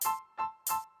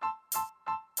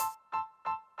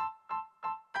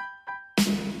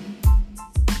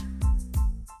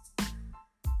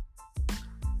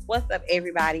What's up,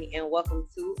 everybody, and welcome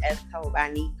to As Told by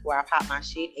Neek, where I pop my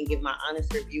shit and give my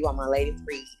honest review on my latest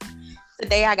read.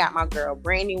 Today, I got my girl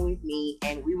Brandee with me,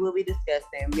 and we will be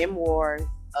discussing Memoirs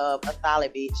of a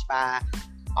Solid Bitch by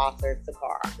author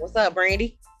Sakara. What's up,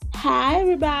 Brandee? Hi,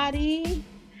 everybody.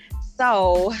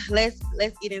 So let's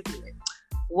get into it.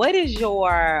 What is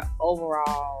your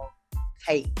overall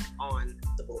take on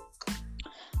the book?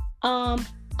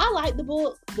 I like the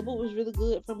book. The book was really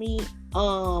good for me.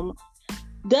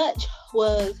 Dutch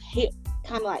was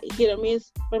kind of like hit or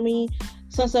miss for me.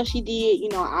 Some stuff she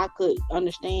did, I could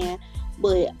understand,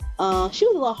 but she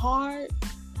was a little hard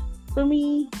for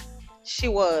me. She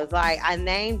was like, I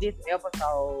named this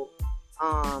episode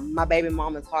My Baby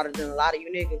Mama's Harder Than a Lot of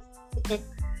You Niggas.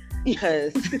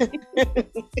 Because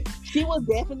she was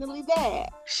definitely that.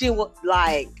 She was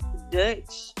like,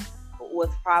 Dutch was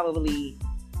probably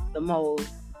the most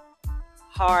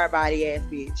hard body ass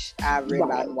bitch I've read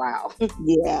about in a while.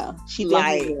 Yeah, she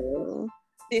definitely was.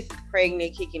 This is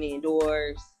pregnant, kicking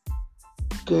indoors.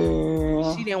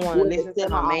 Girl, she didn't want to listen to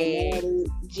my man.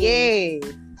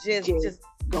 Just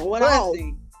going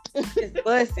on, just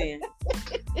busting.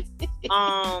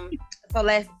 So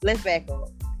let's back up.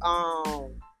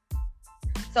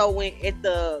 So when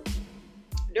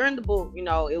during the book,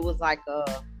 it was like how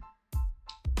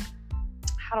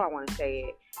do I want to say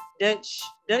it?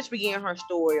 Dutch began her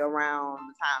story around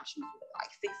the time she was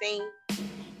like 16.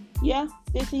 Yeah,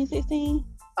 15, 16.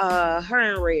 Her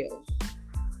and Real.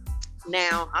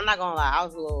 Now, I'm not gonna lie, I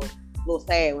was a little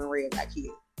sad when Real got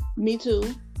killed. Me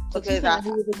too. Because he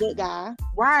was a good guy.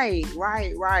 Right.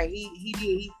 He did.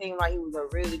 He seemed like he was a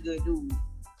really good dude.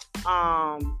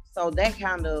 So that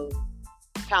kind of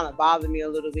bothered me a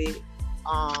little bit.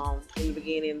 In the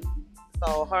beginning.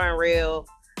 So her and Real,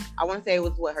 I want to say it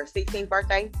was her 16th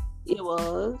birthday. It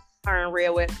was. Her and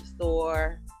Real went to the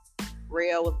store.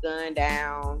 Real was gunned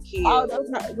down. Killed.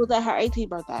 Oh, was that her 18th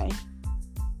birthday?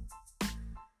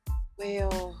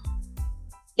 Well,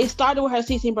 it started with her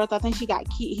 16th birthday. I think he got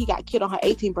killed on her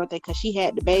 18th birthday because she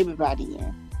had the baby by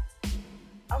then.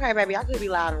 Okay, baby, I could be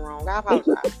loud and wrong. I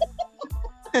apologize.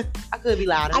 I could be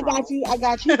loud and wrong. I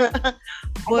got you.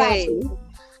 But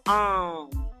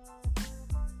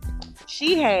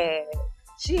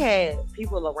she had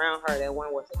people around her that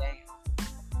weren't worth a damn.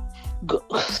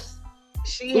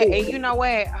 She had, and you know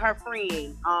what? Her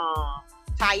friend,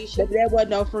 Taisha. But that wasn't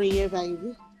no friend,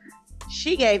 baby.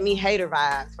 She gave me hater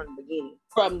vibes from the beginning.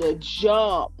 From the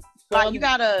jump. Like you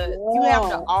have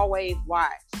to always watch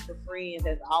the friends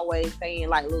that's always saying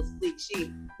like little slick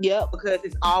shit. Yep. Because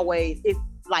it's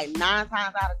like 9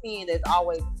 times out of 10 there's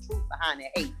always the truth behind that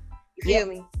hate. You feel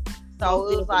me? So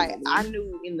it was like I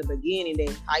knew in the beginning that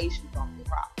Taisha was gonna be a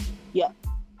problem. Yep.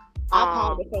 I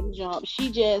called it from the jump.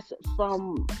 She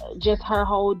from her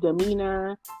whole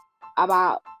demeanor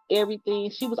about everything.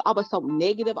 She was always so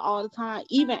negative all the time.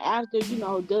 Even after,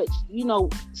 Dutch,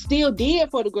 still did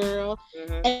for the girl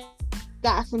and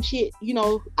got some shit, you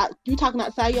talking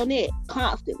outside your neck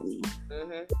constantly.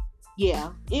 Mm-hmm.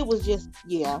 Yeah. It was just,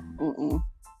 yeah. Mm-mm.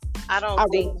 I don't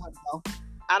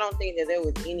think that there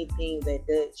was anything that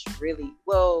Dutch really,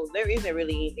 there isn't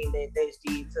really anything that Dutch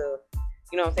did to,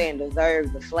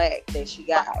 deserve the flack that she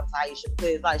got from Taisha.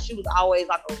 Because, like, she was always,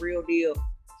 like, a real deal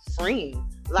friend.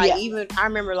 Like, even, I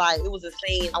remember, like, it was a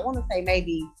scene, I want to say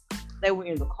maybe they were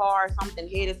in the car or something,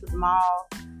 headed to the mall.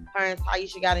 Her and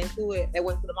Taisha got into it. They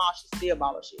went to the mall. She still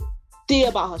bought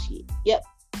her shit. Yep.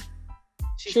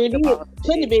 Sure did.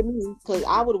 Couldn't have been me, because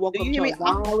I would have woke up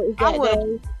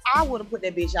to I would have put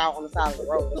that bitch out on the side of the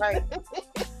road, right?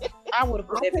 I would have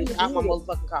put that bitch out my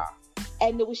motherfucking car.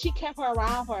 And she kept her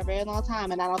around for a very long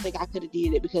time, and I don't think I could have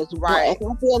did it because if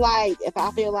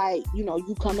I feel like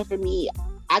you coming for me,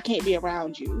 I can't be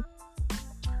around you.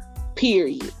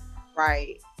 Period.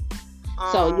 Right.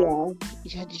 So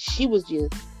yeah, she was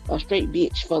just a straight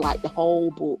bitch for like the whole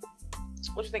book.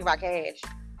 What you think about Cash?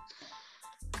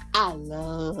 I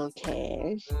love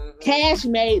Cash. Mm-hmm. Cash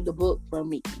made the book for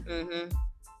me. Mm-hmm.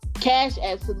 Cash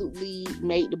absolutely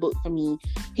made the book for me.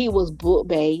 He was book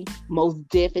bae, most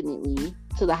definitely,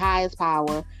 to the highest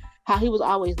power. How he was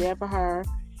always there for her.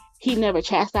 He never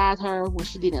chastised her when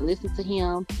she didn't listen to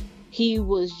him. He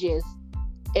was just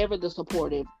ever the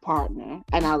supportive partner.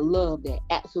 And I love that.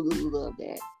 Absolutely love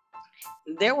that.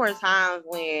 There were times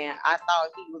when I thought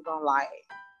he was gonna like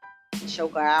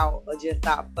choke her out or just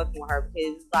stop fucking with her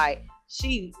because like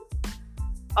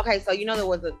okay, so there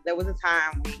was a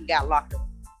time when he got locked up.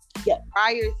 Yeah.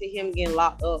 Prior to him getting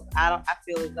locked up, I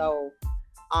feel as though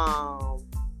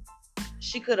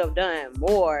she could have done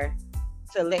more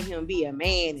to let him be a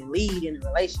man and lead in the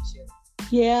relationship.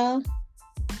 Yeah.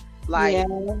 Like,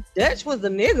 Dutch was a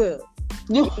nigga.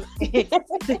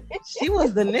 She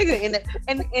was the nigga in the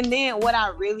and then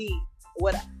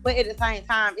but at the same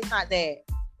time, it's not that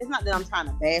I'm trying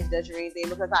to bash Dutch or anything,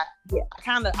 because I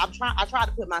try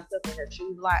to put myself in her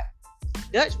shoes. Like,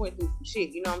 Dutch went through some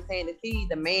shit, you know what I'm saying? To see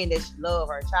the man that she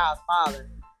loved, her child's father,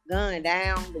 gunned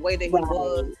down the way that he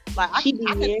was. Like,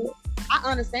 I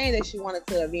understand that she wanted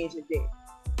to avenge his death.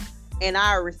 And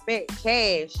I respect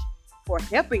Cash for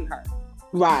helping her.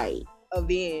 Right.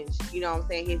 Avenge, you know what I'm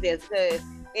saying, his death. Because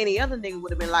any other nigga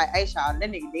would have been like, hey, y'all, that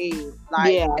nigga dead.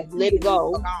 Like, yeah, let it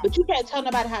go. But you can't tell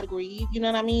nobody how to grieve. You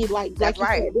know what I mean? Like you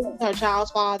said, this is her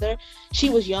child's father. She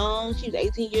was young. She was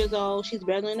 18 years old. She's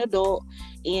barely an adult.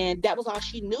 And that was all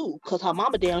she knew, because her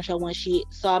mama damn sure wasn't shit.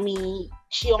 So, I mean,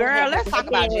 she only Girl, let's talk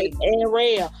about Gina. And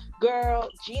Rail. Girl,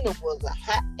 Gina was a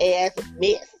hot ass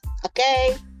mess.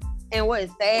 Okay? And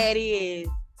what's sad is,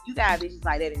 you got bitches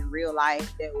like that in real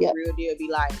life that would real deal be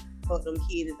like, fuck them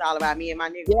kids, it's all about me and my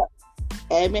nigga. Yep.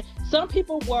 And some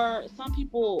people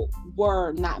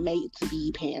were not made to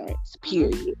be parents,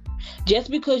 period. Just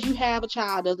because you have a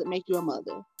child doesn't make you a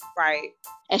mother. Right.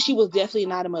 And she was definitely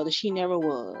not a mother. She never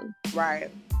was. Right.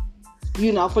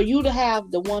 You know, for you to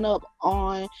have the one up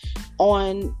on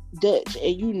Dutch,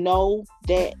 and you know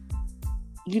that,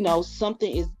 you know,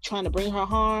 something is trying to bring her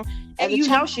harm. And you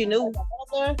know she knew.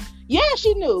 Yeah,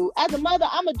 she knew. As a mother,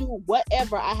 I'm going to do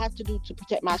whatever I have to do to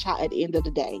protect my child at the end of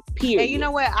the day. Period. And you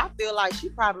know what? I feel like she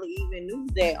probably even knew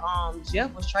that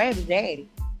Jeff was Travis' daddy.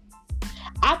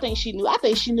 I think she knew. I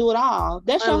think she knew it all.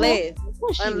 Unless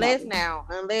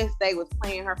they was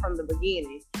playing her from the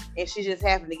beginning, and she just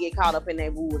happened to get caught up in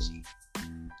that bullshit.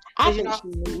 I think she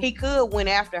knew. He could went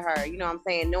after her, you know what I'm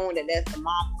saying, knowing that that's the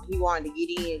mama. He wanted to get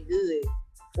in good,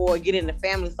 or get in the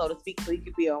family, so to speak, so he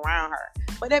could be around her.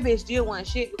 But that bitch still wasn't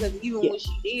shit, because even when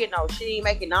she did know, she didn't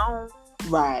make it known.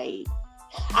 Right.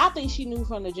 I think she knew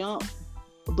from the jump,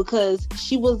 because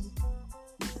she was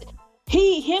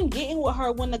him getting with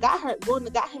her wouldn't have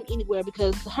got him anywhere,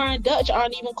 because her and Dutch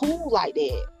aren't even cool like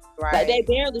that. Right. Like, they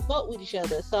barely fuck with each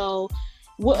other. So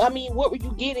what were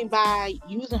you getting by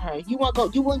using her? You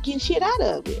weren't getting shit out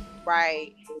of it.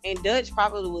 Right. And Dutch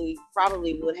probably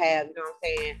would have, you know what I'm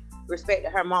saying,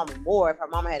 respected her mama more if her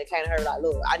mama had came to her like,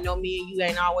 look, I know me and you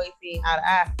ain't always seen eye to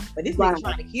eye, but this nigga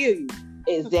trying to kill you.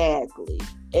 Exactly.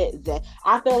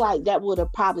 I feel like that would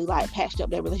have probably like patched up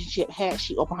their relationship had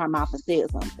she opened her mouth and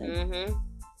said something. Mm-hmm.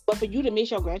 But for you to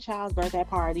miss your grandchild's birthday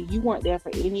party, you weren't there for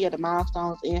any of the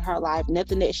milestones in her life.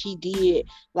 Nothing that she did,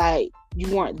 like,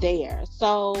 you weren't there.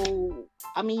 So,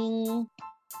 I mean,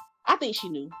 I think she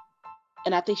knew.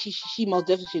 And I think she most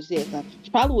definitely should have said something. She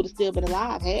probably would have still been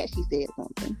alive had she said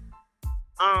something.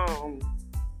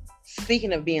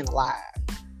 Speaking of being alive,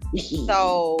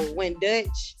 so when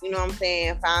Dutch, you know what I'm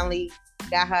saying, finally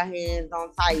got her hands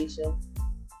on Taisha,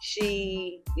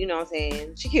 she, you know what I'm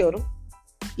saying, she killed him.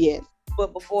 Yes.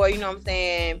 But before, you know what I'm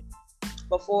saying,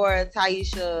 before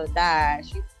Taisha died,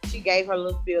 she gave her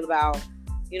little spiel about,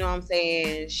 you know what I'm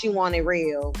saying, she wanted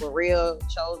Real, but Real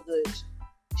chose Dutch.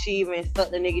 She even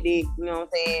sucked the nigga dick, you know what I'm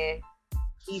saying,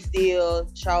 he still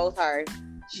chose her.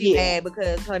 She mad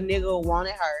because her nigga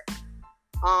wanted her.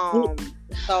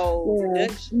 So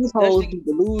these hoes be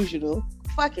delusional.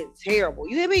 Fucking terrible.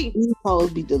 You hear me? These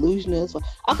hoes be delusional.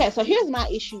 Okay, so here's my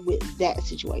issue with that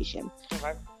situation.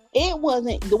 Okay. It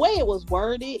wasn't the way it was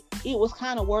worded. It was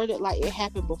kind of worded like it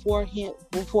happened before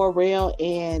Rail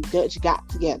and Dutch got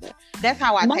together. That's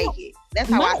how I take it. That's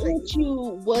how I take it. My issue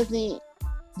wasn't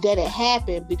that it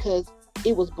happened because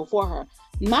it was before her.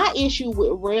 My issue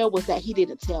with Rail was that he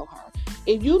didn't tell her.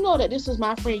 If you know that this is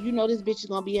my friend, you know this bitch is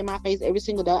gonna be in my face every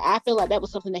single day. I feel like that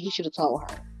was something that he should have told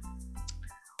her.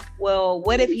 Well,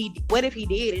 what if he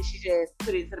did and she just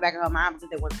put it to the back of her mind because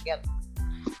they went together?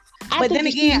 But then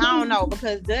again, I don't know,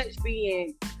 because Dutch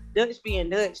being Dutch,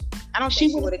 I don't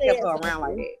think she would have kept her around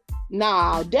like that.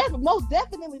 Nah, most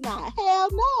definitely not. Hell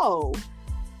no.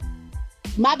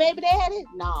 My baby daddy?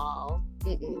 No.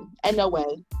 Ain't no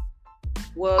way.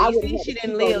 Well, you see, she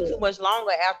didn't live too much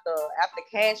longer after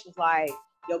Cash was like,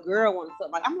 your girl wants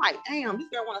something. Like, I'm like, damn, this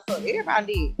girl want to suck.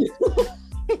 Everybody did.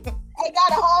 Hey,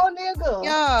 got a whole nigga.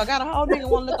 Yeah, got a whole nigga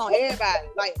want to look on everybody.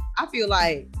 Like, I feel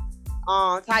like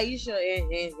Taisha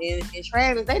and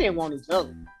Travis, they didn't want each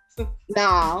other.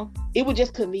 Nah, it was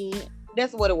just convenient.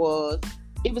 That's what it was.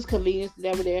 It was convenience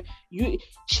that were there.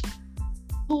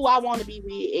 Who I want to be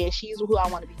with, and she's who I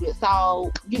want to be with.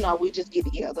 So, you know, we just get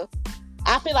together.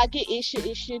 I feel like it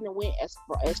shouldn't have went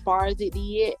as far as it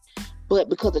did, but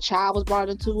because a child was brought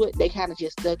into it, they kind of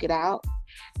just stuck it out.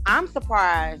 I'm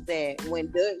surprised that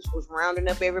when Dutch was rounding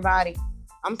up everybody,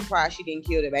 I'm surprised she didn't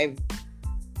kill the baby.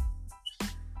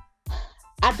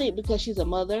 I think because she's a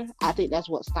mother, I think that's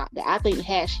what stopped it. I think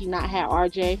had she not had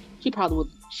RJ, she probably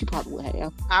would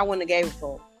have. I wouldn't have gave a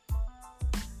fuck.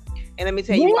 And let me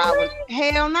tell you why I Really? wouldn't.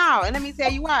 Hell no. And let me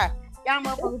tell you why. Y'all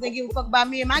motherfuckers didn't give a fuck about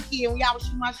me and my kid when y'all was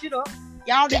shooting my shit up.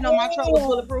 Y'all didn't know my truck was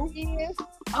bulletproof. Yes.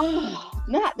 Oh,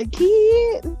 not the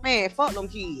kid. Man, fuck them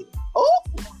kids. Oh.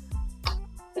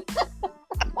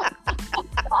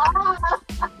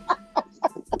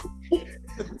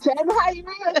 Tell me how you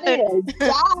real there.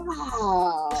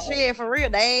 Shit, for real,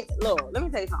 Dad. Look, let me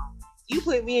tell you something. You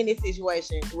put me in this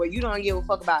situation where you don't give a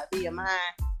fuck about me and mine.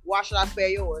 Why should I spare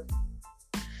yours?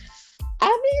 I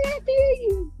mean, I feel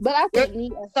you, but I think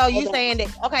me. So you saying that?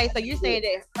 Okay, so you're saying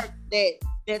that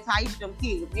Taisha them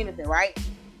kids was innocent, right?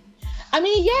 I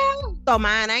mean, yeah. So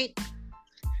mine ain't.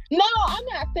 No, I'm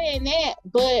not saying that,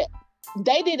 but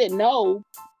they didn't know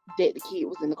that the kid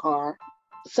was in the car.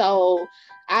 So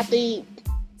I think.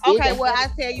 Okay, well, I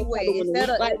tell you what. Instead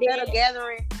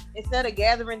of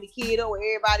gathering the kid up with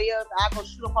everybody else, I go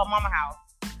shoot up her mama house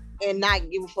and not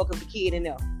give a fuck if the kid in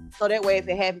there. So that way, if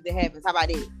it happens, it happens. How about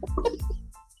that?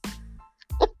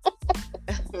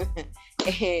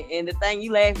 and the thing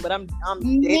you laughing, but I'm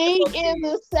me and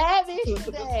the savage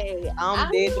today.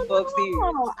 I'm dead to fuck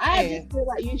serious. I just feel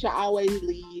like you should always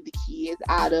leave the kids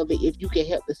out of it if you can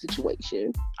help the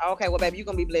situation. Okay, well, baby, you're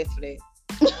gonna be blessed for that.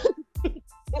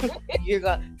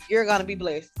 you're gonna be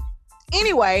blessed.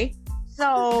 Anyway,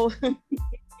 so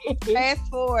fast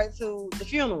forward to the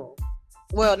funeral.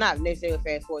 Well, not necessarily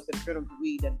fast forward to the funeral because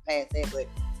we done passed that, but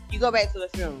you go back to the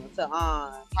funeral, to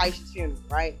Taisha's funeral,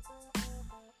 right?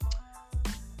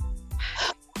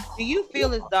 Do you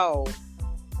feel as though,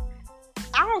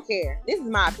 I don't care, this is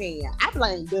my opinion, I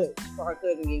blame Dutch for her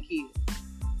cousin getting killed.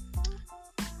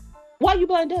 Why you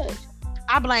blame Dutch?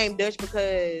 I blame Dutch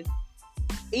because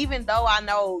even though I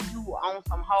know you on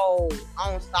some whole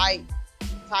on-site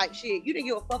type shit, you didn't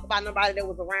give a fuck about nobody that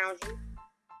was around you.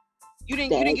 You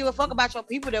didn't give a fuck about your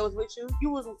people that was with you.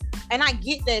 And I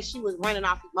get that she was running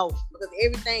off emotion because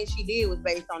everything she did was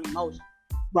based on emotion.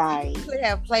 Right. You could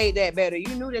have played that better. You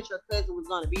knew that your cousin was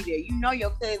gonna be there. You know your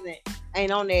cousin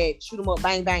ain't on that shoot 'em up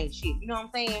bang bang shit. You know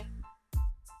what I'm saying?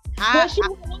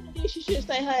 She should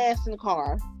stay her ass in the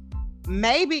car.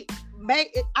 Maybe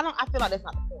I feel like that's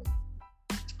not the point.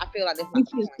 I feel like that's not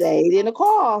the point. She stayed in the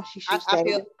car. She should stay in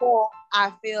the car.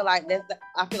 I feel like that's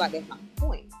not the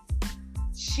point.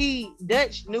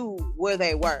 Dutch knew where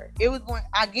they were.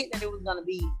 I get that it was gonna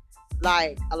be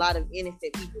like a lot of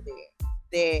innocent people there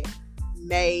that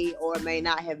may or may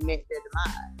not have met their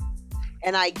demise.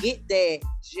 And I get that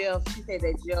she said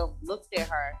that Jeff looked at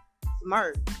her,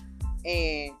 smirked,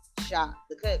 and shot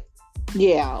the cousin.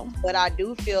 Yeah. But I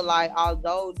do feel like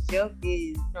although Jeff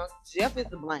is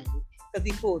to blame because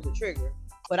he pulled the trigger,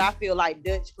 but I feel like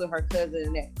Dutch put her cousin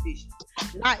in that position.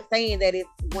 Not saying that it's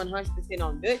 100%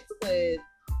 on Dutch because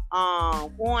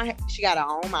one, she got her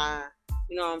own mind.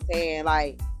 You know what I'm saying?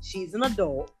 Like, she's an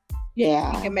adult.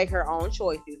 Yeah. She can make her own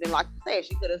choices. And like you said,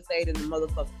 she could have stayed in the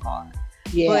motherfucking car.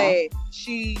 Yeah. But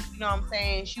she, you know what I'm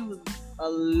saying? She was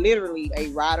literally a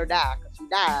ride or die because she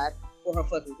died for her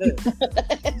fucking good.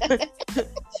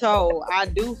 So I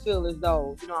do feel as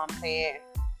though, you know what I'm saying,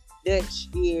 Dutch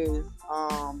was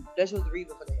the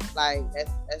reason for that. Like,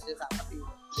 that's just how I feel.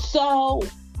 So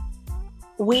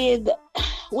with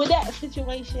that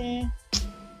situation,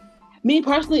 me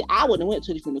personally, I wouldn't have went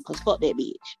to the funeral because fuck that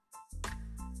bitch.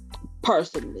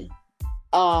 Personally.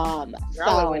 Girl, I would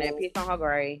have went and pissed on her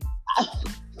grave.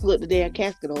 Flip the damn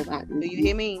casket over. Do you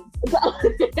hear me? But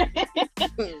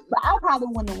I probably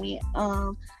wouldn't have went.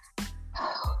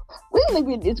 We didn't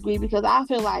agree to disagree because I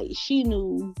feel like she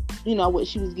knew, you know, what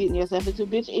she was getting herself into.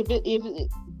 Bitch,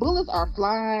 if bullets are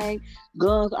flying,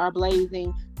 guns are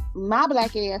blazing, my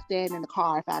black ass stand in the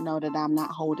car if I know that I'm not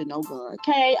holding no gun.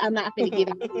 Okay, I'm not finna get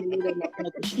out in the middle of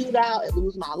a shootout and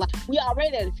lose my life. We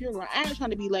already at a funeral. I ain't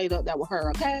trying to be laid up there with her.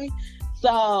 Okay,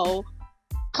 so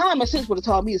common sense would have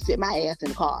told me to sit my ass in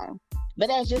the car, but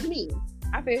that's just me.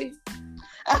 I feel you.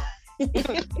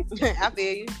 I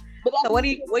feel you. So what do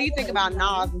you think about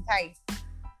Nas and Tay?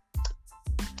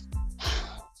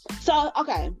 So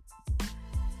okay,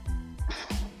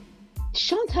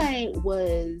 Shantae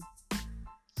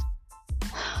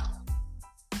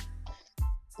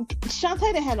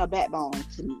didn't have no backbone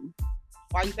to me.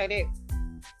 Why you say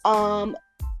that?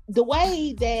 The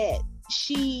way that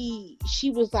she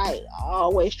was like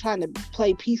always trying to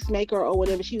play peacemaker or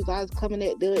whatever. She was always coming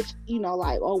at Dutch, you know,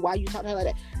 like, oh, why you talking to her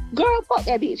like that? Girl, fuck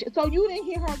that bitch. So you didn't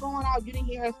hear her going out. You didn't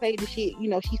hear her say the shit, you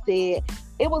know, she said.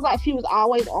 It was like she was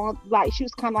always on, like, she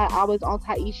was kind of like always on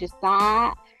Taisha's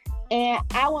side. And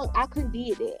I couldn't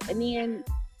do that. And then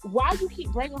why you keep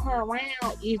bringing her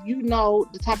around if you know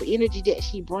the type of energy that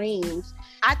she brings,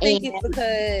 I and think it's she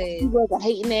because was a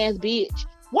hating ass bitch?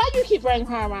 Why you keep bringing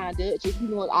her around, Dutch, if you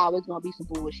know it's always gonna be some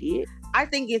bullshit? I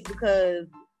think it's because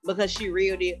she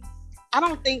reeled it. I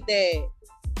don't think that.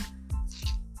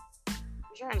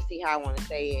 I'm trying to see how I want to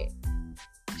say it.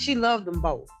 She loved them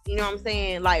both. You know what I'm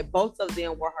saying? Like both of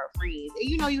them were her friends. And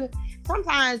you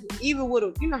sometimes even with how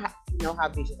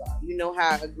bitches are. You know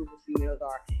how a group of females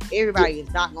are. Everybody is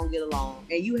not gonna get along,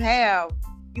 and you have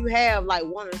like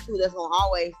one or two that's gonna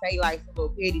always say like some little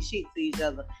petty shit to each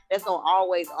other. That's gonna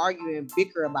always argue and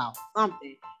bicker about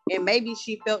something. And maybe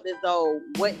she felt as though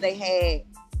what they had,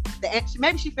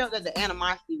 maybe she felt that the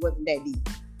animosity wasn't that deep.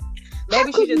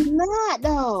 Maybe she just not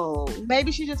though.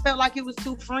 Maybe she just felt like it was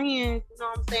two friends, you know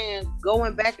what I'm saying,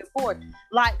 going back and forth.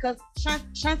 Like, cause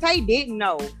Shantae didn't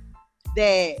know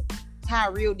that Ty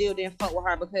real deal didn't fuck with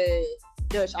her because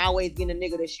Dutch always getting a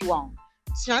nigga that she want.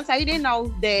 Shantae didn't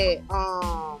know that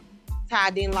Ty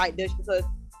didn't like Dutch because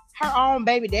her own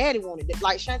baby daddy wanted it.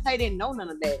 Like Shantae didn't know none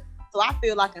of that. So I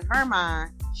feel like in her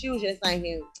mind, she was just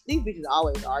thinking, these bitches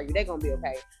always argue, they're gonna be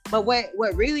okay. But what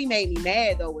really made me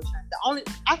mad though was the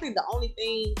only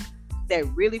thing that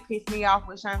really pissed me off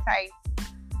with Shantae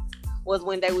was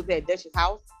when they was at Dutch's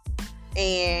house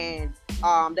and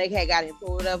they had got into it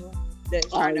or whatever. Dutch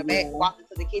turned her back, walked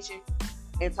into the kitchen,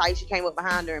 and Taisha came up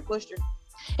behind her and pushed her.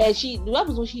 And that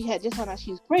was when she had just found out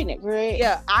she was pregnant, correct?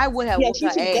 Yeah, I would have whooped her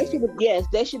ass.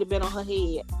 That should have been on her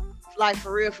head. Like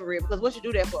for real. Because what you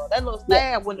do that for? That little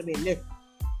stab wouldn't have been there.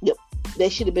 Yep. They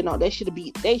should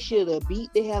have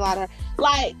beat the hell out of her.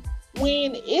 Like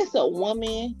when it's a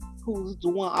woman who's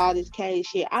doing all this crazy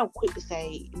shit, I'm quick to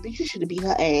say, bitch, you should have beat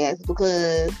her ass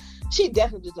because she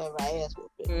definitely deserves her ass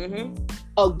whooping. Mm-hmm.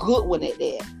 A good one at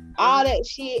that. All that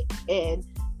shit, and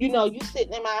you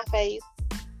sitting in my face,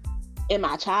 in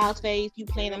my child's face, you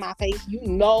playing in my face, you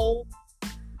know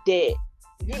that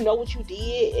you know what you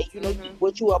did, and you know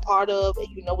what you were a part of, and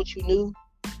you know what you knew,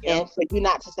 and for you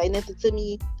not to say nothing to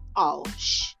me,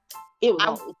 it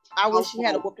was. I wish she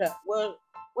had whooped her. Well,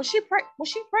 was she pregnant?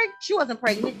 She wasn't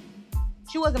pregnant.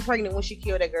 She wasn't pregnant when she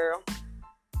killed that girl.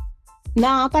 No,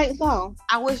 I don't think so.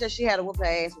 I wish that she had whooped her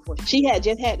ass before she had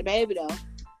just had the baby though.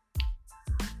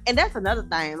 And that's another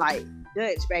thing, like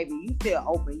Dutch, baby, you still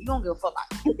open. You don't give a fuck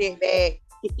about this bag.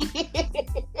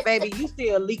 Baby, you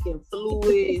still leaking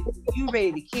fluids. You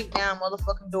ready to kick down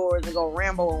motherfucking doors and go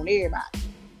Rambo on everybody.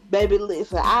 Baby,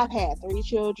 listen, I've had 3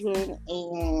 children,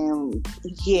 and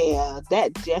yeah,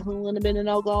 that definitely wouldn't have been a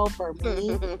no-go for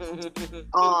me.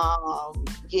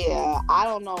 Yeah, I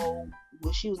don't know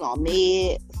if she was on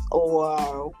meds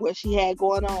or what she had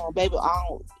going on, baby.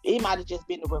 It might have just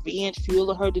been the revenge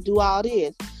fuel of her to do all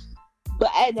this. But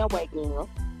ain't no way, girl.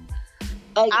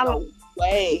 Ain't no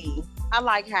way. I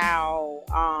like how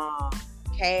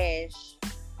Cash,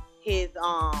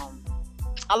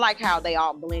 I like how they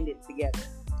all blended together.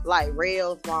 Like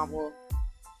Rail's mama,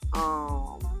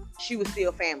 she was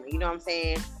still family, you know what I'm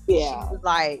saying? Yeah. She was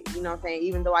like, you know what I'm saying,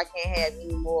 even though I can't have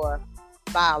any more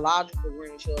biological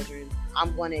grandchildren,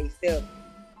 I'm going to accept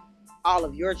all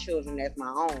of your children as my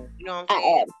own. You know what I'm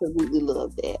saying? I absolutely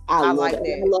love that. I love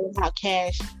that. I love how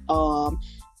Cash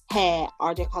had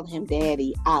RJ calling him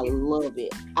daddy. I love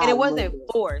it. And it wasn't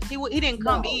forced. He didn't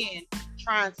come in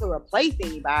trying to replace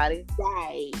anybody.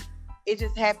 Right. It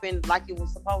just happened like it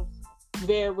was supposed to.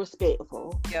 Very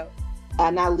respectful. Yep.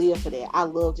 And I live for that. I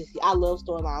love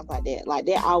storylines like that. Like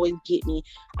that always get me.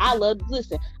 I love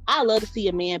to see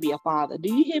a man be a father.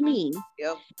 Do you hear me?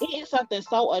 Yep. It is something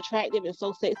so attractive and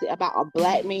so sexy about a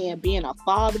black man being a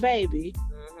father, baby.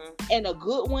 Mm-hmm. And a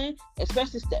good one,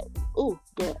 especially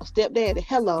stepdaddy.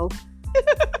 Hello.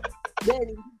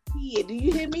 Daddy, kid, do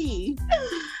you hear me?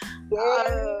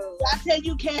 I tell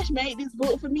you, Cash made this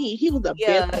book for me. He was the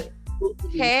best.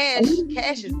 Cash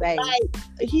is baby. Like,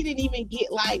 he didn't even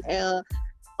get like a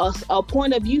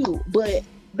point of view, but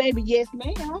baby, yes,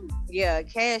 ma'am. Yeah,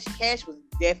 Cash was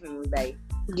definitely baby.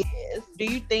 Yes. Do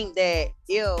you think that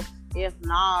if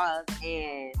Nas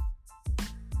and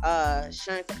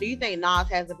Shantae, do you think Nas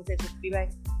has the potential to be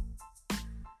baby?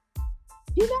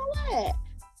 You know what?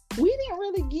 We didn't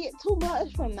really get too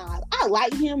much from Nas. I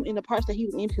liked him in the parts that he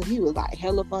was in because he was like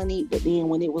hella funny, but then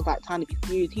when it was like time to be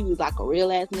serious, he was like a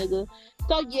real ass nigga.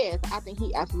 So yes, I think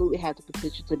he absolutely has the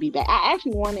potential to be back. I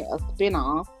actually wanted a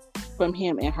spinoff from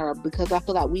him and her because I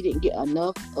feel like we didn't get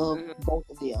enough of both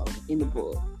of them in the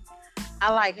book.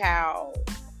 I like how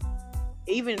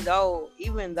even though,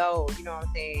 you know what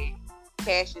I'm saying,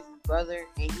 Cash is his brother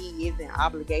and he isn't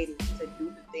obligated to do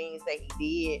the things that he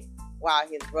did while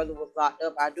his brother was locked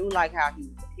up. I do like how he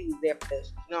was there for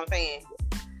us. You know what I'm saying?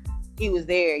 he was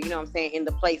there, you know what I'm saying, in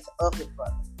the place of his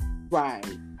brother. Right.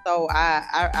 So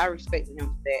I respected him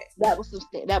for that.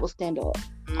 That was stand up.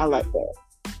 Mm-hmm. I like that.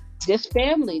 Just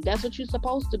family. That's what you're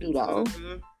supposed to do, though.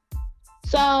 Mm-hmm.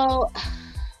 So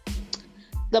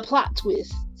the plot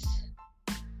twists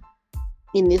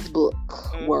in this book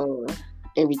were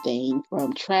everything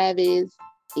from Travis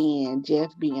and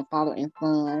Jeff being father and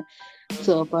son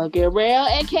to fucking Rail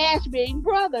and Cash being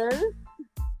brothers.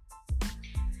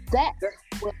 I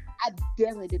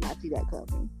definitely did not see that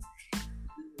coming.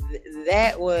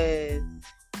 That was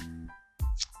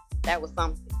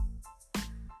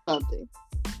something.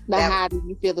 Now, how do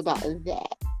you feel about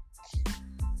that?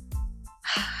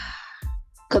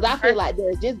 Because I feel like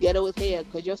they're just ghetto as hell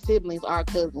because your siblings are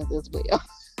cousins as well.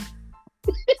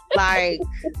 Like,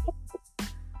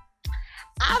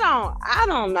 I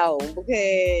don't know,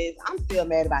 because I'm still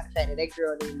mad about the fact that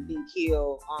girl didn't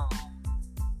kill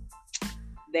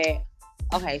that.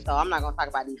 Okay, so I'm not gonna talk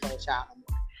about these whole child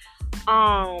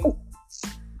no more.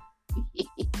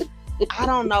 I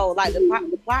don't know, like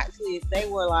the plot twist, they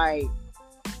were like,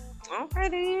 okay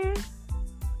then.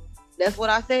 That's what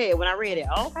I said when I read it.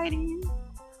 Okay then.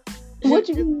 What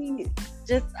you mean?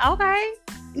 Just okay.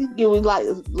 It was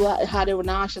like how they were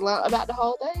nonchalant about the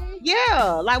whole thing.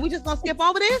 Yeah, like we just gonna skip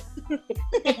over this.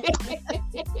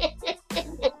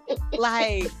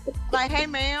 like, hey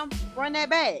ma'am, run that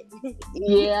back.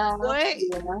 Yeah. What?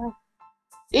 Yeah.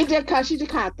 It just cause she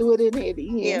just kind of threw it in there at the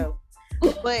end.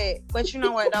 Yeah. But you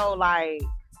know what though? Like,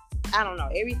 I don't know.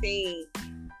 Everything.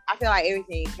 I feel like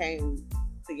everything came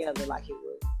together like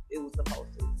it was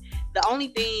supposed to. The only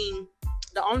two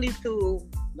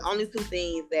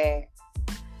things that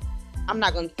I'm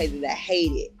not gonna say that I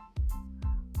hated.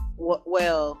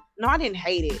 Well, no, I didn't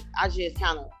hate it. I just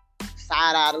kind of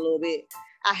side-eyed a little bit.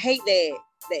 I hate that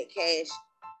Cash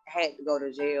had to go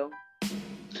to jail,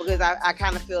 because I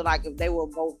kind of feel like if they were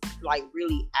both like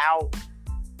really out,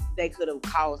 they could have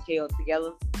caused hell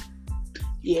together.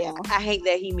 Yeah. I hate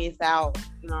that he missed out,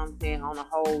 you know what I'm saying, on a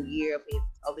whole year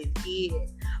of his kid.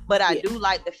 But I do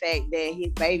like the fact that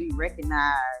his baby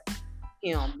recognized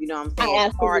him, you know what I'm saying? I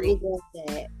absolutely love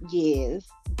that. Yes.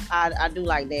 I do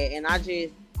like that. And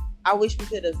I wish we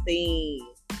could have seen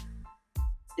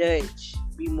Dutch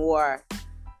be more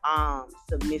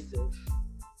submissive.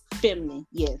 Feminine,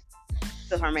 yes.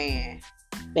 To her man.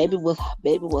 Baby was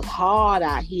hard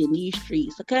out here in these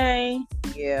streets, okay?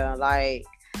 Yeah, like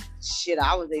shit,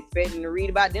 I was expecting to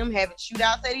read about them having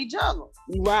shootouts at each other.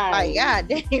 Right. Like,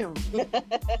 goddamn.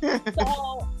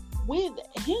 So with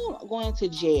him going to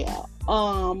jail,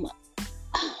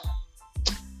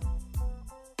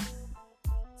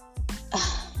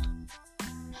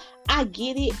 I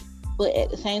get it, but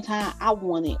at the same time, I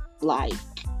wanted like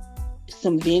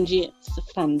some vengeance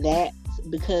from that,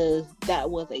 because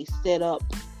that was a setup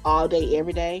all day,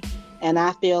 every day, and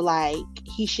I feel like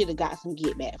he should have got some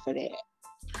get back for that.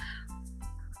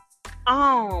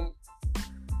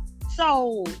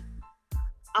 So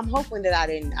I'm hoping that I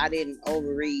didn't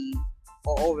overread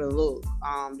or overlook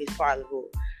this part of the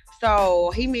book.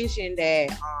 So he mentioned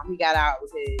that he got out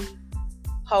because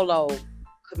Polo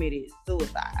committed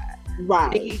suicide.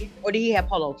 Right. Or did he have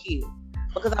Polo killed?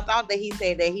 Because I thought that he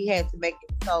said that he had to make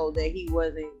it so that he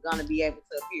wasn't gonna be able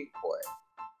to appear in court.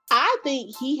 I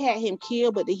think he had him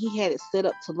killed, but then he had it set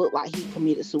up to look like he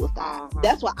committed suicide.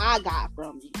 That's what I got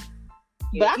from it.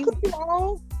 Yeah, but I could be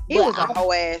wrong. He was a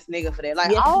whole ass nigga for that.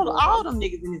 Like, all them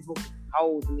niggas in this book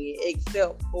hoes me,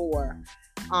 except for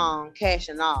Cash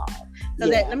and Nas. Because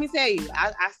let me tell you,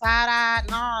 I side-eyed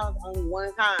Nas only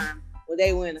one time when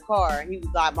they were in the car, and he was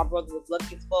like, my brother was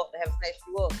lucky as fuck to have snatched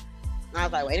you up. And I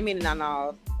was like, wait a minute now,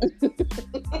 Nas. I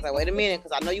was like, wait a minute,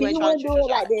 because I know you ain't trying to shoot your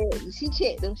shot. Like that. She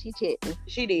checked him.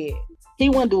 She did. He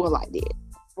wasn't doing like that.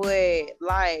 But,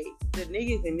 like, the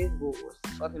niggas in this book was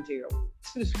fucking terrible.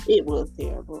 It was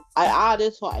terrible. All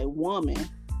this for a woman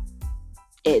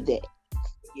at that.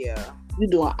 Yeah. You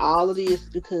doing all of this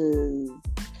because,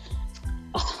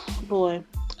 boy.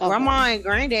 Okay. Grandma and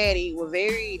granddaddy were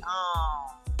very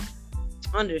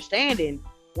understanding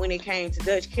when it came to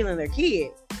Dutch killing their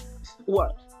kid.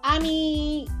 What? I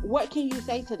mean, what can you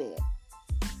say to that?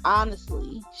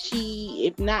 Honestly,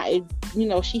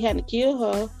 if she hadn't killed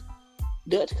her,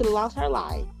 Dutch could have lost her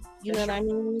life. You know what I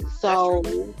mean? So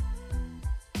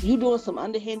you doing some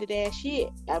underhanded ass shit.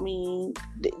 I mean,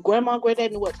 grandma and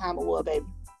granddad knew what time it was, baby.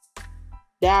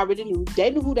 They already knew.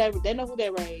 They know who they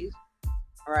raised.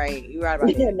 Right, you right about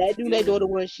that. They do their daughter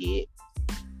one shit.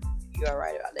 You are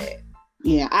right about that.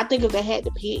 Yeah, I think if they had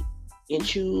to pick and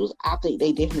choose, I think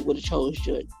they definitely would have chose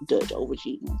Dutch over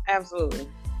cheating. Absolutely.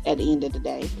 At the end of the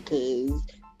day, because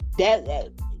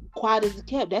that quiet as it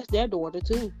kept. That's their daughter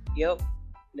too. Yep.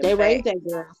 They raised that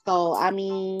girl. So I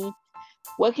mean,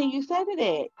 what can you say to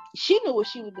that? She knew what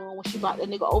she was doing when she brought that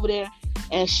nigga over there,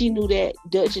 and she knew that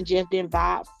Dutch and Jeff didn't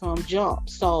vibe from jump.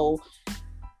 So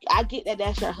I get that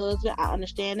that's your husband. I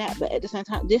understand that, but at the same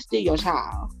time, this still your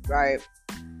child. Right.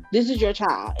 This is your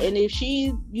child, and if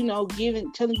she,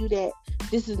 telling you that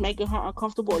this is making her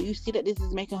uncomfortable, or you see that this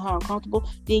is making her uncomfortable,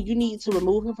 then you need to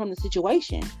remove him from the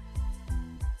situation.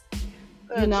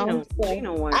 She don't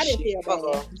want I didn't shit.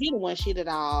 feel bad. She didn't want shit at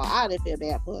all. I didn't feel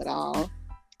bad for it at all.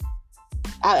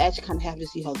 I was actually kind of happy to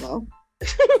see her go.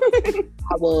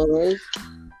 I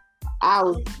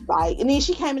was like, and then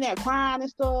she came in there crying and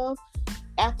stuff.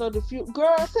 After the few,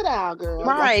 girl, sit down, girl.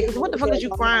 Right? Like, what the fuck is you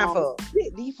crying for?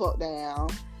 Sit the fuck down,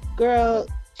 girl.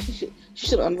 She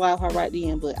should have unallowed her right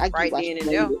then, but I right then and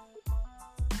there.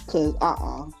 Cause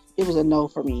it was a no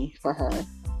for me for her.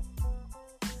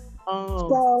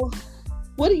 So,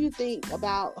 what do you think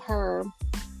about her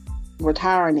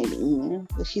retiring at the end?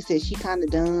 She said she kind of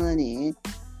done, and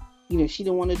she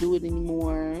didn't want to do it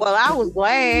anymore. Well, I was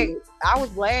glad.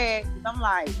 Because I'm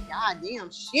like, God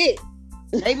damn shit.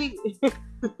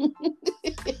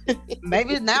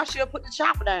 Maybe now she'll put the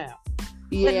chopper down.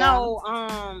 Yeah. But no,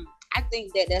 I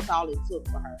think that that's all it took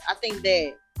for her. I think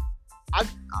that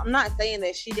I'm not saying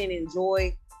that she didn't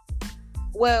enjoy.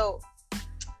 Well,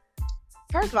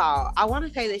 first of all, I want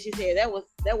to say that she said that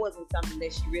wasn't something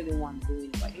that she really wanted to do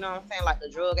anyway. You know what I'm saying? Like the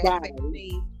drug aspect of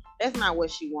things. That's not what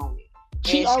she wanted.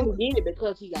 She only did it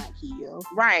because he got killed.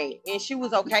 Right. And she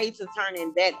was okay to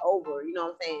turning that over, you know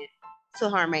what I'm saying, to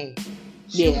her man.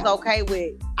 She was okay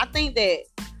with, I think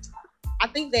that's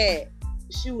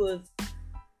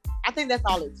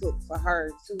all it took for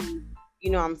her to,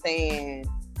 you know what I'm saying,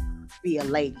 be a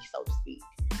lady, so to speak.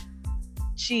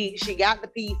 She got the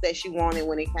peace that she wanted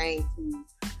when it came to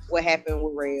what happened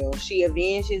with Rail. She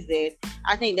avenges it.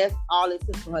 I think that's all it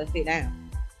took for her to sit down.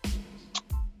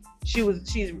 She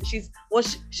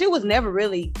was never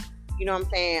really, you know what I'm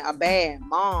saying, a bad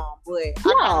mom, but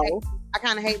I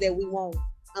kind of hate that we won't,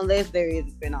 unless there is a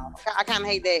spinoff. I kind of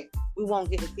hate that we won't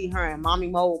get to see her in mommy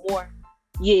mode more.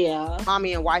 Yeah.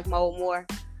 Mommy and wife mode more.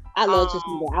 I love to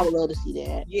see that. I would love to see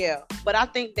that. Yeah. But I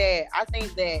think that,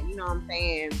 you know what I'm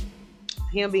saying,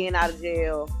 him being out of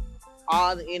jail,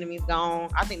 all the enemies gone,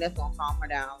 I think that's gonna calm her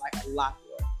down like a lot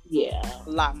more. Yeah. A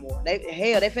lot more. They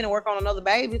finna work on another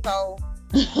baby, so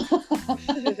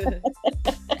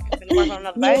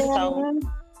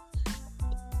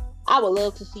I would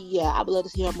love to see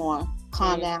her more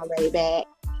calm down, lay back,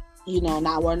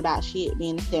 not worrying about shit,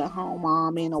 being a stay-at-home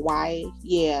mom and a wife.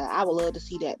 Yeah, I would love to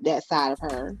see that side of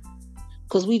her,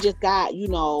 because we just got,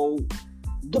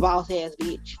 the boss ass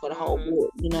bitch for the whole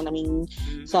book, you know what I mean?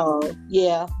 Mm-hmm. So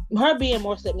yeah, her being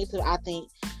more submissive, I think.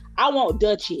 I want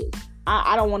Duchess.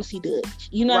 I don't want to see Dutch.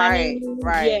 You know what I mean?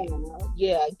 Right.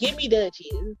 Yeah. Give me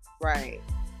Duchess. Right.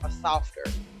 A softer.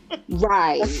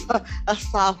 Right. a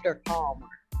softer, calmer.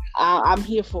 I'm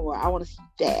here for it. I want to see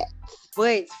that.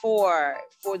 But for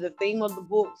the theme of the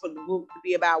book, for the book to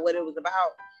be about what it was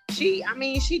about, she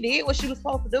did what she was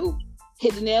supposed to do.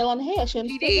 Hit the nail on the head.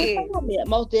 She did.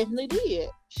 Most definitely did.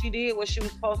 She did what she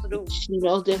was supposed to do. She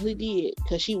most definitely did,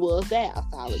 because she was that a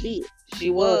solid bitch. She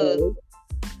was.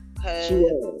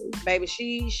 Baby,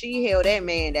 she held that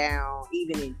man down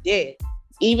even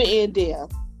in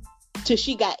death. Till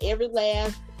she got every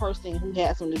last person who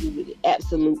had something to do with it.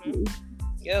 Absolutely. Mm-hmm.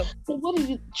 Yep.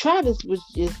 So Travis was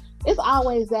just, it's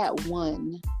always that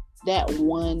one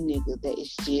nigga that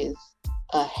is just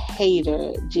a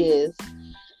hater, just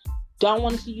don't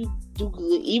want to see you do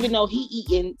good, even though he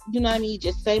eating, you know what I mean,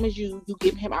 just same as you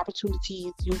give him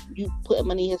opportunities, you put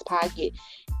money in his pocket,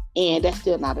 and that's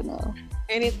still not enough.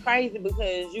 And it's crazy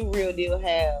because you real deal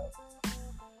have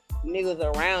niggas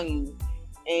around you,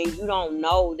 and you don't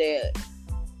know that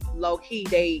low key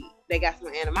they got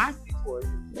some animosity towards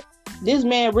you. This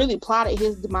man really plotted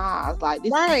his demise. Like,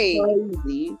 this is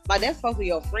crazy. Like, that's supposed to be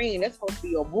your friend. That's supposed to be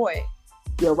your boy.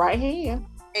 Your right hand.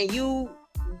 And you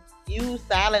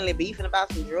silently beefing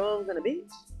about some drugs and a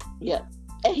bitch. Yeah.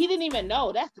 And he didn't even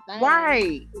know. That's the thing.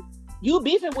 Right. You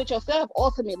beefing with yourself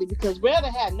ultimately, because Brandee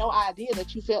had no idea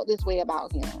that you felt this way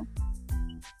about him.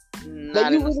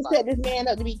 That you really set this man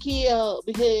up to be killed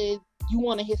because you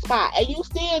wanted his spot, and you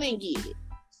still didn't get it.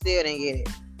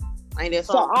 Ain't that something?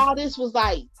 So all this was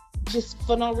like just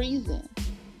for no reason.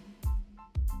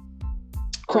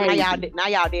 Crazy. Now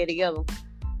y'all dead together.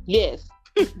 Yes.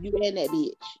 You and that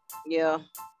bitch. Yeah.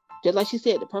 Just like she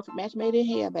said, the perfect match made in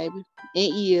hell, baby. It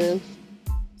is.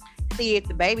 See, if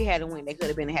the baby hadn't went, they could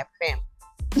have been a happy family.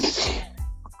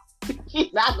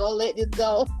 You're not gonna let this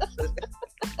go.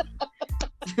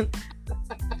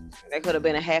 They could have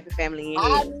been a happy family in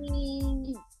I here.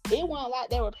 mean, it wasn't like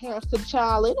they were parents to the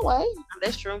child anyway.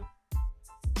 That's true.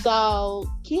 So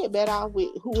kid better off with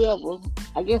whoever.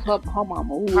 I guess her mama,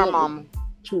 whoever. Her mama.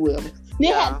 Whoever.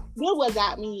 Yeah. Then what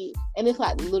got me, and it's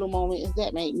like the little moments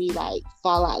that made me like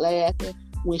fall out laughing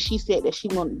when she said that she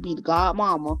wanted to be the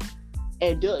godmama,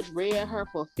 and Dutch read her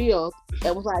for filth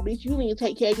and was like, "Bitch, you need to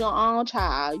take care of your own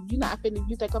child. You not finna.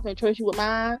 You think I'm finna trust you with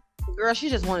mine?" Girl, she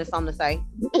just wanted something to say.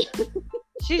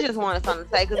 She just wanted something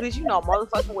to say, because bitch, you know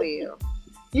motherfucking well.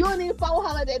 You don't even follow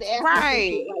her like that.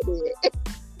 Right. Like that.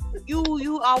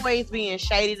 You always being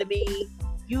shady to me.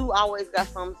 You always got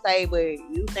something to say, but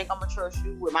you think I'm gonna trust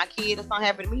you with my kid if something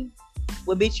happen to me?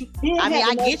 Well, bitch,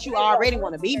 I get you already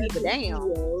want to be me, but damn.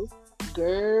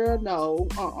 Girl, no.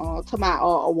 To my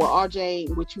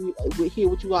RJ, with here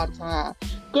with you all the time.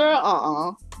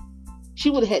 Girl, she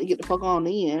would have had to get the fuck on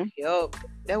in. Yup.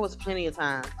 There was plenty of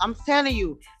times. I'm telling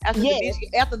you, after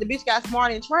the bitch got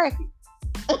smart in traffic.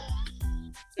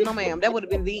 No, ma'am, that would have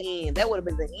been the end. That would have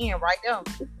been the end right there.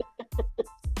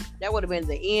 That would have been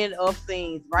the end of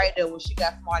things right there when she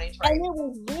got smart in traffic. And it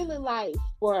was really like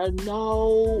for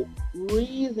no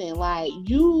reason. Like,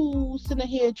 you sitting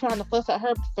here trying to fuss at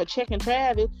her for checking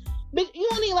Travis, but you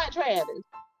don't even like Travis.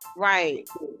 Right.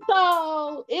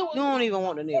 So it was. You don't even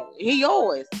want the nigga. He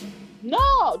yours.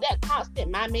 No, that constant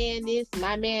my man this,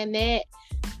 my man that.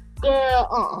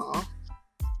 Girl,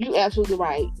 you absolutely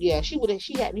right. Yeah, she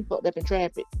had me fucked up in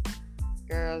traffic.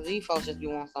 Girl, these folks just be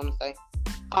wanting something to say.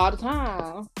 All the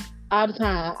time. I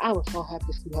was so happy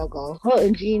to see her go. Her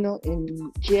and Gina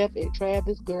and Jeff and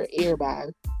Travis, girl,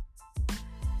 everybody.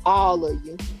 All of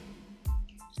you.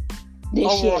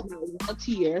 This shit, not one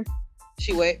tear.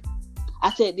 She what?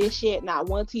 I said this shit, not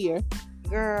one tear.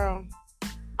 Girl.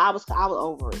 I was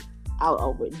over it.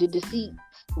 The deceit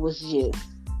was just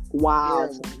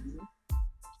wild. Yeah.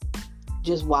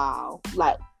 Just wild.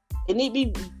 Like, and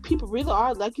people really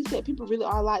are, like you said, people really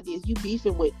are like this. You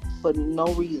beefing with for no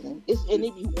reason. It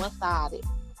be one-sided.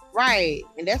 Right.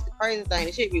 And that's the crazy thing.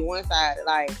 It should be one-sided.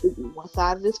 Like,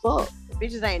 one-sided as fuck.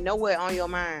 Bitches ain't nowhere on your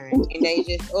mind. And they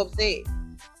just upset.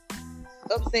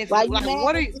 Like,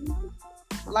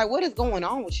 what is going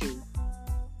on with you?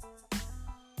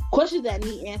 Questions that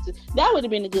need answers. That would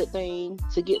have been a good thing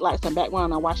to get like some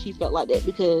background on why she felt like that,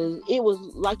 because it was,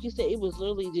 like you said, it was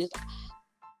literally just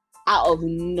out of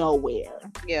nowhere.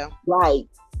 Yeah. Like,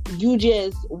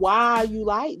 why are you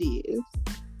like this?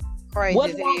 Crazy.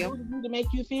 What did I do to you to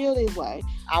make you feel this way?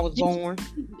 I was born.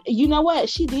 You know what?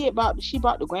 She brought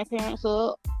the grandparents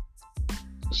up.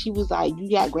 She was like, you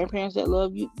got grandparents that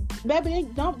love you. Baby,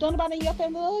 don't nobody in your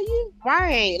family love you?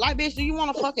 Right. Like, bitch, do you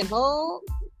want a fucking hug?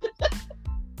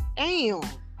 Damn.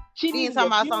 She didn't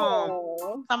talking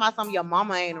about something your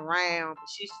mama ain't around, but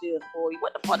she still for you.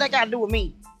 What the fuck that got to do with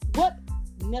me? What?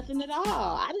 Nothing at all.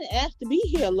 I didn't ask to be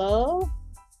here, love.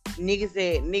 Niggas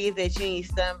that you ain't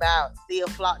stunned about still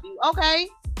flock you. Okay.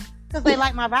 Because they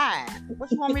like my vibe. What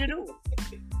you want me to do?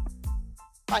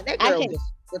 Like, that girl was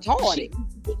retarded.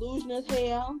 Delusional as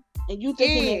hell. And you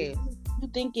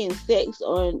thinking sex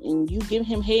and you give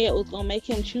him head was gonna make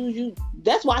him choose you.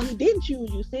 That's why he didn't choose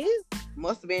you, sis.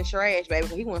 Must have been trash, baby.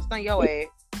 He wouldn't stun your ass.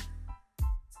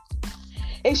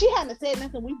 If she hadn't said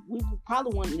nothing, we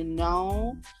probably wouldn't have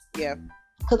known. Yeah.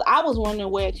 Because I was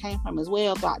wondering where it came from as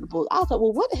well about the book. I was like,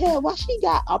 well, what the hell? Why she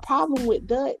got a problem with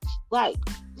Dutch? Like,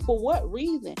 for what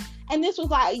reason? And this was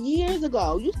like years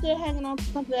ago. You still hanging on to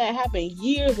something that happened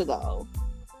years ago.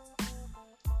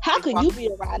 How could you be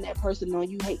around that person knowing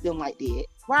you hate them like that?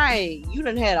 Right. You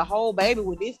done had a whole baby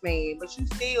with this man, but you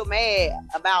still mad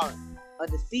about a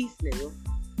deceased nigga.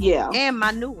 Yeah. And my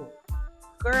new one.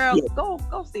 Girl, yeah.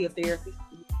 Go see a therapist.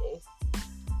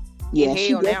 Yeah.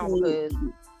 Hell now,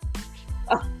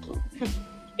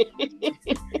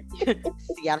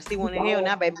 because you gotta see one in hell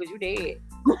now, baby, because you dead.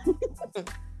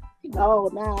 Oh,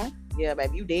 nah. Yeah,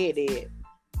 baby, you dead.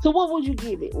 So what would you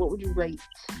give it? What would you rate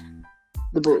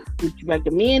the book? Would you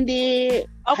recommend it?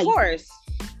 Of course.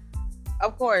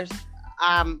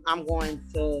 I'm going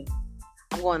to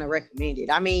recommend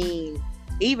it. I mean,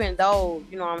 even though,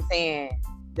 you know what I'm saying,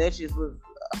 Duchess was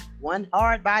one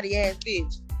hard body ass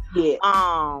bitch.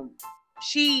 Yeah.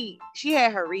 She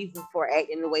had her reasons for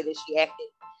acting the way that she acted.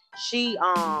 She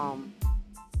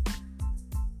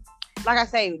like I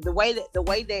say, the way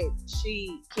that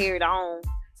she carried on,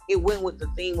 it went with the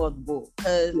theme of the book.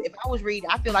 Because if I was reading,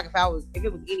 I feel like if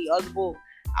it was any other book,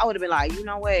 I would have been like, you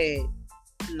know what?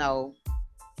 No.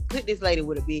 Put this lady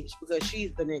with a bitch because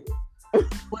she's the nigga.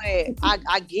 But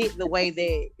I get the way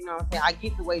that, you know what I'm saying? I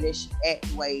get the way that she act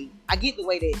the way. I get the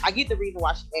reason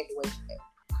why she act the way she act.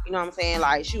 You know what I'm saying?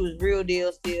 Like, she was real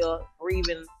deal still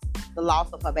grieving the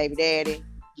loss of her baby daddy.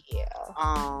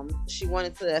 Yeah. She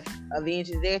wanted to avenge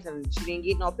his death, and she didn't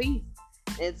get no peace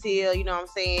until, you know what I'm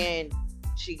saying,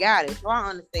 she got it. So I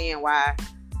understand why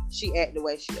she act the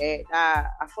way she act.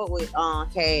 I fuck with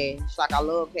Cash. Like, I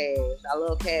love Cash. I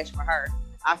love Cash for her.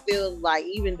 I feel like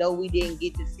even though we didn't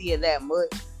get to see her that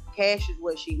much, Cash is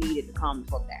what she needed to calm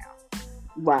the fuck down.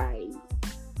 Right.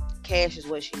 Cash is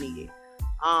what she needed.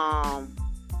 I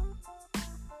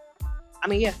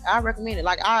mean, yeah, I recommend it.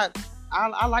 Like, I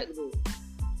like the book.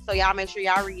 So y'all make sure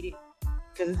y'all read it.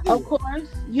 Cause it's good. Of course,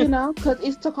 you know, because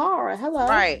it's Takara. Hello.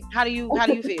 Right. How do you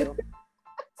feel?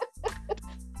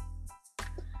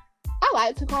 I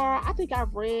like Takara. I think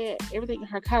I've read everything in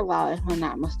her catalog, if I'm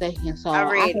not mistaken. So I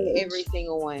read every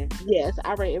single one. Yes,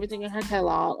 I read everything in her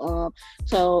catalog.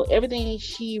 So everything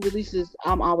she releases,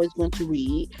 I'm always going to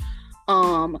read.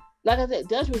 Like I said,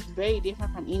 Dutch was very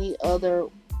different from any other,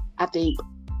 I think,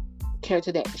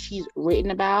 character that she's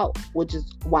written about, which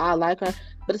is why I like her.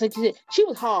 But it's like she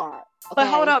was hard. Okay? But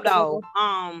hold up though.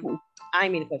 I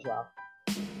ain't mean to cut you off.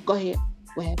 Go ahead.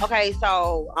 Okay,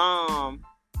 so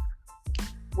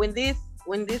when this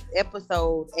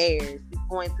episode airs, it's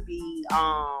going to be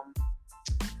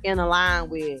in a line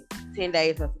with 10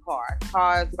 Days of Sakar.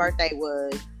 Sakar's birthday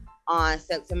was on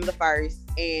September the 1st,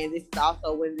 and this is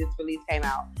also when this release came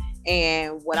out.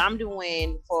 And what I'm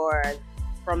doing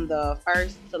from the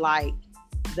 1st to like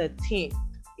the 10th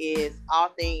is all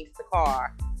things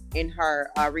Sakar in her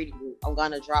reading group. I'm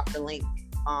gonna drop the link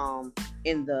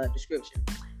in the description.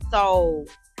 So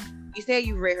you said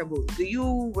you read her book. Do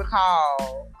you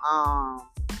recall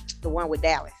the one with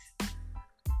Dallas?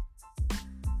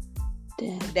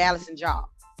 Dallas and Job.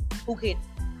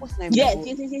 What's the name? Yes.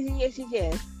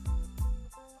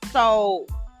 So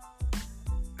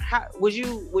how would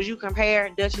you compare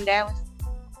Dutch and Dallas?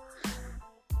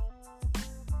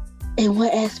 In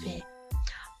what aspect?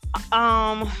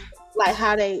 Like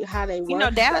how they work. You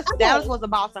know, Dallas was a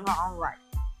boss in her own right.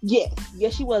 Yes,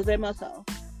 she was very much so.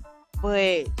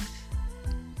 But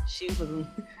she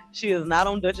is not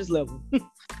on Dutch's level.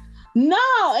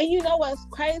 No, and you know what's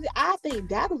crazy? I think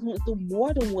Dallas went through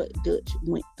more than what Dutch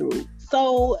went through.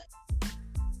 So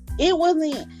it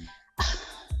wasn't.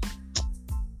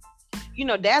 You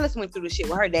know, Dallas went through the shit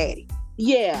with her daddy.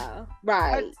 Yeah,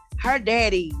 right. Her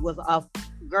daddy was a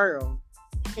girl.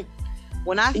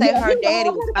 When I say her daddy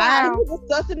was foul, he was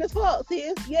sussing as fuck,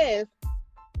 sis. Yes.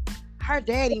 Her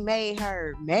daddy made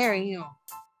her marry him.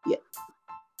 Yeah.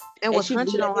 And was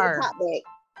hunching on her.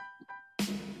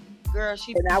 Girl,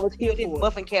 I was here for it.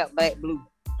 Muffin cap black blue.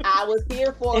 I was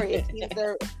here for it.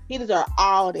 He deserved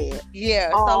all that. Yeah.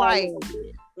 All so like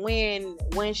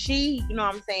when she, you know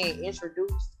what I'm saying,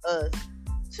 introduced us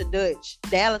to Dutch,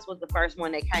 Dallas was the first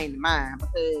one that came to mind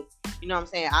because, you know what I'm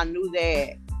saying, I knew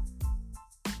that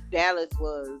Dallas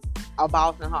was a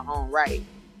boss in her own right.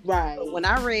 Right. But when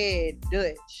I read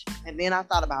Dutch and then I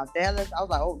thought about Dallas, I was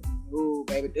like, oh no,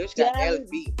 baby, Dutch got Dallas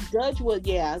beat. Dutch was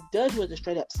a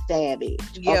straight up savage.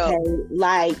 Yeah. Okay.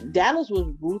 Like Dallas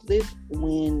was ruthless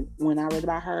when I read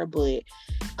about her, but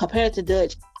compared to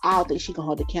Dutch, I don't think she can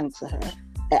hold a candle to her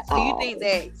at all. You think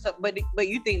that but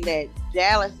you think that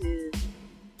Dallas's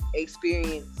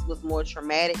experience was more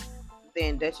traumatic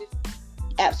than Dutch's?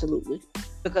 Absolutely.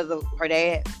 Because of her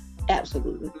dad?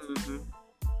 Absolutely. Mm-hmm.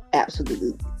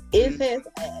 Absolutely. It says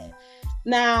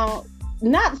now,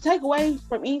 not to take away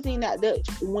from anything that Dutch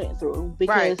went through,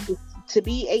 because to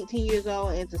be 18 years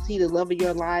old and to see the love of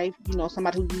your life, you know,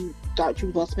 somebody who you thought you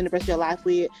were going to spend the rest of your life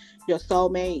with, your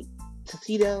soulmate, to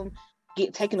see them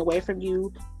get taken away from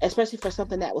you, especially for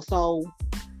something that was so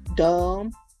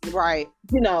dumb. Right.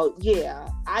 You know, yeah,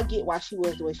 I get why she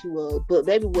was the way she was. But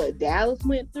baby, what Dallas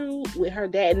went through with her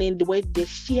dad, and then the way that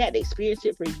she had to experience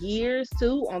it for years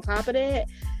too, on top of that,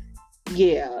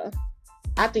 yeah.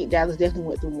 I think Dallas definitely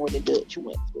went through more than Dutch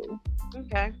went through.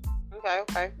 Okay.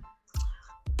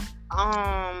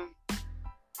 I'm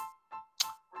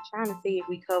trying to see if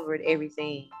we covered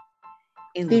everything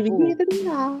in the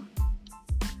book.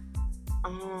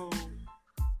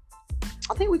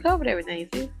 I think we covered everything,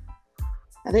 sis.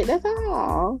 I think that's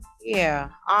all. Yeah.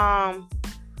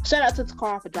 Shout out to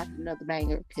Takara for dropping another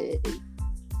banger.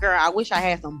 Girl, I wish I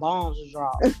had some bombs to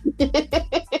drop,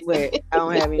 but I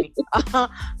don't have any.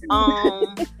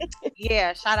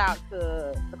 Yeah. Shout out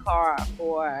to Takara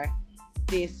for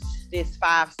this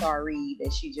 5-star read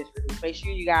that she just released. Make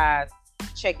sure you guys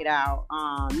check it out.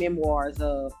 Memoirs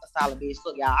of a Solid Bitch.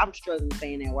 Look, y'all, I'm struggling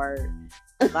saying that word.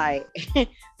 Like,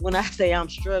 when I say I'm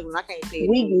struggling, I can't say it.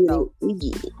 We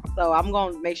get it. So I'm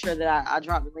gonna make sure that I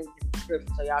drop the link in the description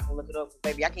so y'all can look it up.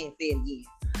 Baby, I can't say it again.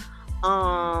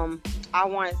 I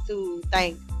want to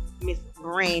thank Miss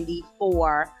Brandee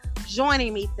for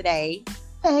joining me today.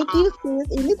 Thank you, sis.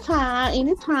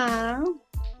 Anytime.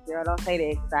 Girl, don't say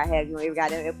that because I have you on every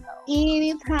goddamn episode.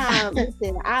 Anytime.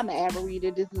 Listen, I'm an avid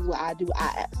reader. This is what I do.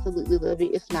 I absolutely love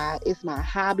it. It's my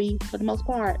hobby for the most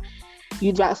part.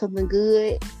 You drop something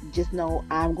good, just know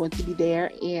I'm going to be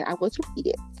there and I'm going to read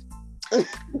it.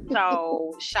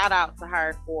 So shout out to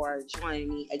her for joining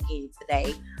me again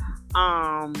today.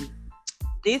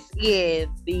 This is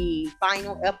the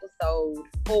final episode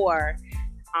for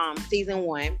season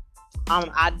 1.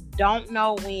 I don't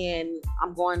know when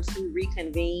I'm going to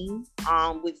reconvene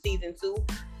with season 2,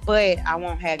 but I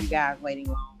won't have you guys waiting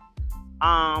long.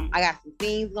 I got some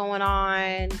things going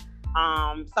on.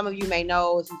 Some of you may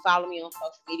know if you follow me on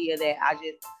social media that I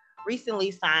just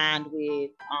recently signed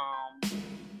with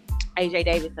AJ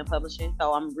Davidson Publishing,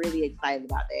 so I'm really excited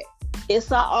about that.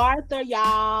 It's a Arthur,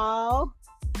 y'all.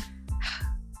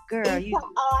 Girl, it's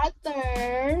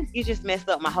Arthur. You just messed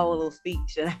up my whole little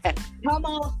speech. Come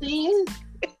on, sis.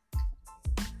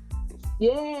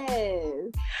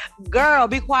 Yes. Girl,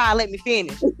 be quiet. Let me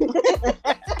finish.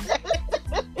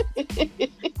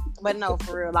 But no,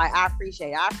 for real, like I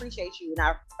appreciate you, and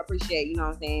I appreciate, you know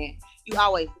what I'm saying, you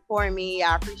always supporting me.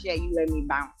 I appreciate you letting me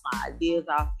bounce my ideas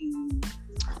off you.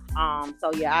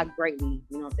 So yeah, I greatly,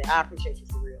 you know what I'm saying, I appreciate you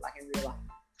for real, like in real life.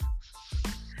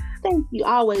 Thank you.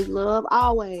 Always, love.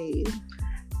 Always.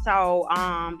 So,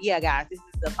 yeah, guys, this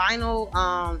is the final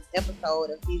episode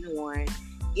of season 1.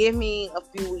 Give me a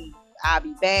few weeks. I'll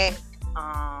be back.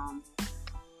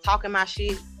 Talking my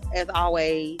shit as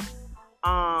always.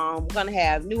 We're gonna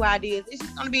have new ideas. It's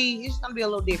just gonna be a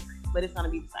little different, but it's gonna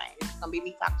be the same. It's gonna be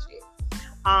me talking shit.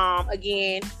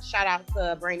 Again, shout out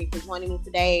to Brandee for joining me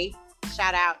today.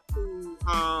 Shout out to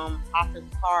author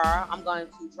Tara. I'm going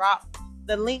to drop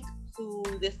the link to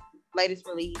this latest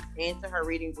release and to her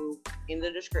reading group in the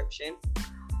description.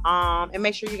 And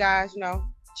make sure you guys,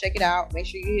 check it out. Make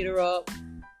sure you hit her up,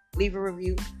 leave a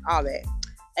review, all that.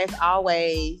 As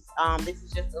always, this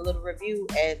is just a little review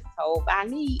as told by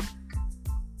me.